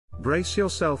Brace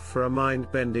yourself for a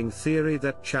mind-bending theory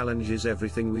that challenges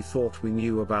everything we thought we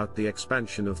knew about the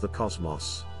expansion of the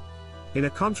cosmos. In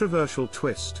a controversial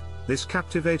twist, this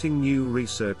captivating new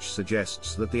research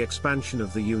suggests that the expansion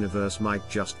of the universe might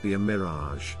just be a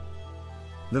mirage.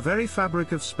 The very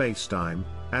fabric of space-time,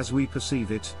 as we perceive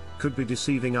it, could be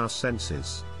deceiving our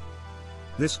senses.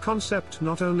 This concept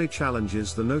not only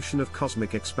challenges the notion of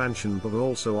cosmic expansion but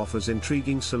also offers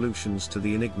intriguing solutions to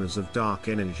the enigmas of dark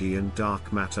energy and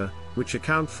dark matter, which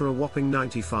account for a whopping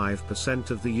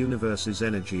 95% of the universe's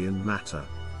energy and matter.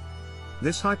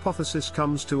 This hypothesis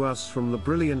comes to us from the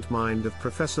brilliant mind of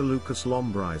Professor Lucas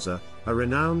Lombrizer, a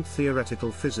renowned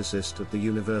theoretical physicist at the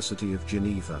University of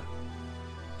Geneva.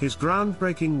 His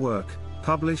groundbreaking work,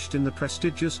 published in the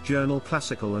prestigious journal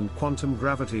Classical and Quantum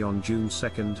Gravity on June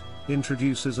 2,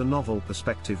 introduces a novel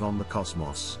perspective on the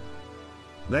cosmos.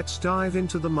 Let's dive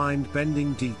into the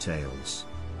mind-bending details.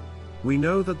 We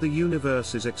know that the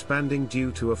universe is expanding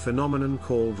due to a phenomenon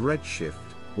called redshift,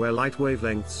 where light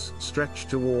wavelengths stretch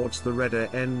towards the redder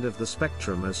end of the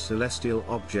spectrum as celestial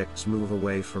objects move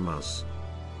away from us.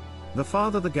 The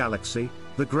farther the galaxy,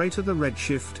 the greater the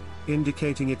redshift,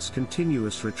 indicating its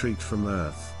continuous retreat from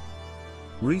Earth.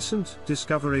 Recent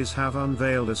discoveries have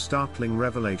unveiled a startling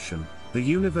revelation: the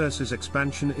universe's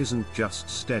expansion isn't just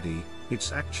steady,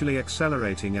 it's actually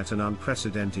accelerating at an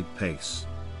unprecedented pace.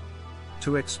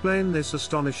 To explain this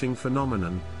astonishing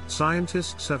phenomenon,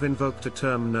 scientists have invoked a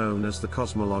term known as the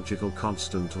cosmological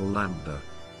constant, or lambda.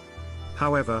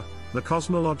 However, the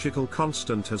cosmological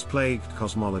constant has plagued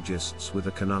cosmologists with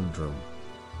a conundrum.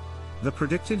 The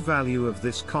predicted value of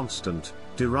this constant,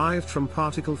 derived from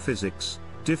particle physics,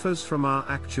 differs from our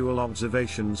actual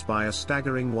observations by a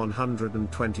staggering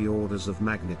 120 orders of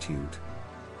magnitude.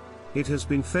 It has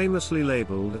been famously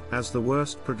labeled as the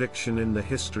worst prediction in the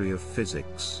history of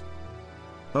physics.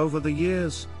 Over the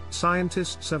years,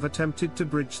 scientists have attempted to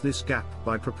bridge this gap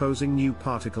by proposing new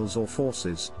particles or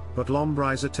forces, but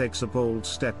Lombrizer takes a bold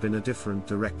step in a different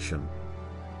direction.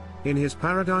 In his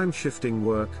paradigm-shifting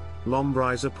work,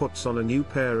 Lombrizer puts on a new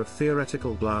pair of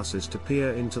theoretical glasses to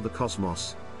peer into the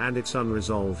cosmos and its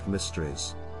unresolved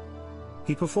mysteries.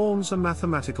 He performs a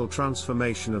mathematical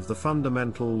transformation of the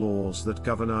fundamental laws that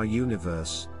govern our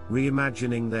universe,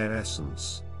 reimagining their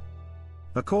essence.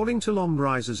 According to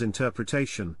Lombrizer's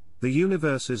interpretation, the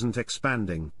universe isn't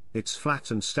expanding, it's flat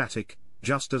and static,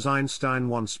 just as Einstein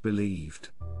once believed.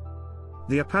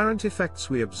 The apparent effects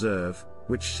we observe,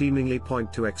 which seemingly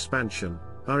point to expansion,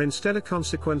 are instead a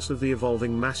consequence of the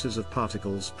evolving masses of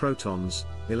particles, protons,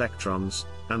 electrons,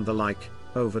 and the like,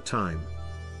 over time.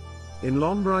 In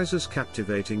Lombrizer's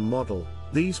captivating model,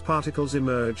 these particles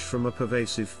emerge from a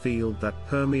pervasive field that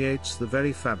permeates the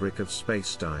very fabric of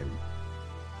space-time.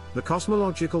 The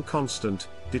cosmological constant,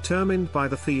 determined by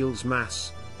the field's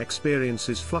mass,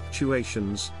 experiences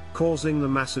fluctuations, causing the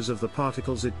masses of the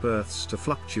particles it births to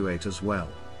fluctuate as well.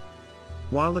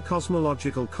 While the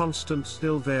cosmological constant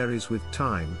still varies with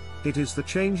time, it is the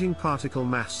changing particle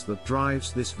mass that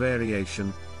drives this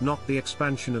variation, not the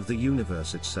expansion of the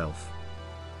universe itself.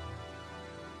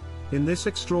 In this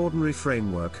extraordinary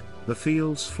framework, the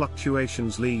field's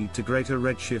fluctuations lead to greater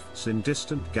redshifts in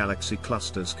distant galaxy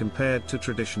clusters compared to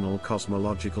traditional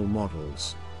cosmological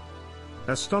models.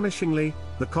 Astonishingly,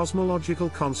 the cosmological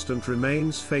constant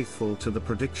remains faithful to the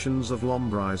predictions of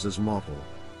Lombrizer's model.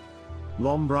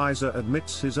 Lombrizer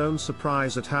admits his own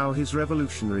surprise at how his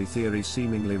revolutionary theory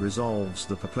seemingly resolves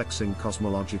the perplexing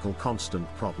cosmological constant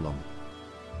problem.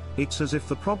 It's as if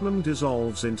the problem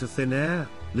dissolves into thin air,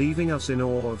 leaving us in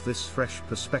awe of this fresh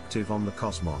perspective on the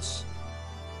cosmos.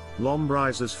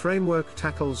 Lombrizer's framework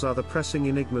tackles other pressing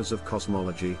enigmas of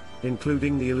cosmology,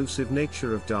 including the elusive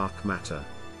nature of dark matter.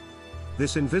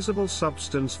 This invisible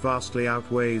substance vastly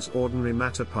outweighs ordinary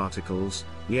matter particles,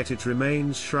 yet it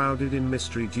remains shrouded in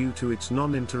mystery due to its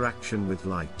non-interaction with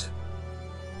light.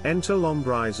 Enter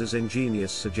Lombrizer's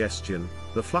ingenious suggestion: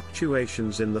 the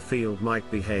fluctuations in the field might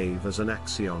behave as an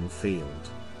axion field.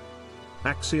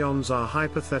 Axions are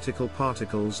hypothetical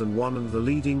particles and one of the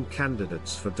leading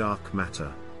candidates for dark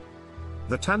matter.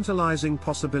 The tantalizing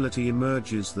possibility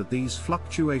emerges that these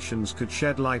fluctuations could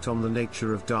shed light on the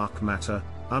nature of dark matter,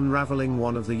 unraveling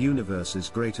one of the universe's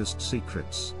greatest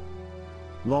secrets.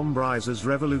 Lombrizer's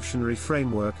revolutionary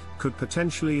framework could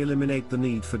potentially eliminate the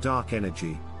need for dark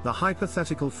energy, the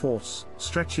hypothetical force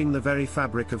stretching the very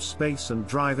fabric of space and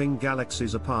driving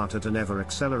galaxies apart at an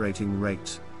ever-accelerating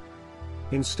rate.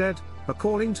 Instead,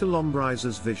 according to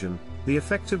Lombrizer's vision, the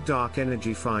effect of dark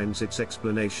energy finds its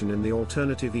explanation in the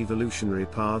alternative evolutionary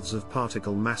paths of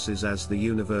particle masses as the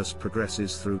universe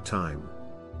progresses through time.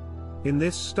 In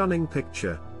this stunning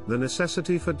picture, the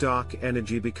necessity for dark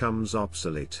energy becomes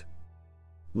obsolete.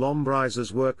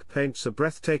 Lombriser's work paints a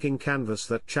breathtaking canvas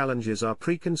that challenges our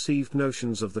preconceived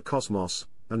notions of the cosmos,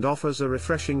 and offers a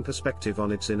refreshing perspective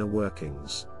on its inner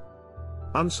workings.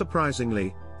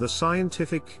 Unsurprisingly, the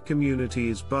scientific community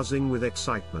is buzzing with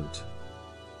excitement.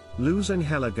 Luz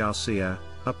Angela Garcia,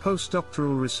 a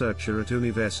postdoctoral researcher at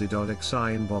Universidad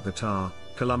XI in Bogotá,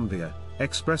 Colombia,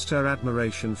 expressed her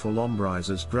admiration for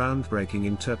Lombriser's groundbreaking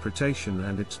interpretation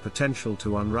and its potential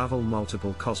to unravel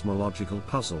multiple cosmological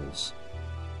puzzles.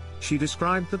 She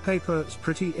described the paper as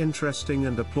pretty interesting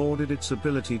and applauded its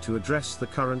ability to address the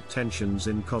current tensions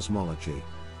in cosmology.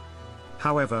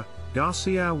 However,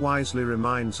 Garcia wisely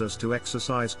reminds us to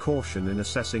exercise caution in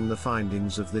assessing the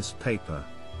findings of this paper.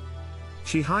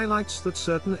 She highlights that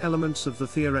certain elements of the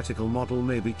theoretical model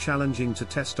may be challenging to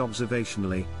test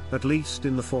observationally, at least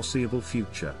in the foreseeable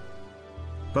future.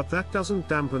 But that doesn't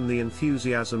dampen the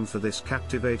enthusiasm for this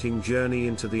captivating journey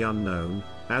into the unknown,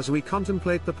 as we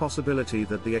contemplate the possibility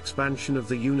that the expansion of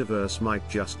the universe might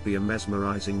just be a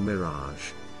mesmerizing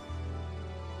mirage.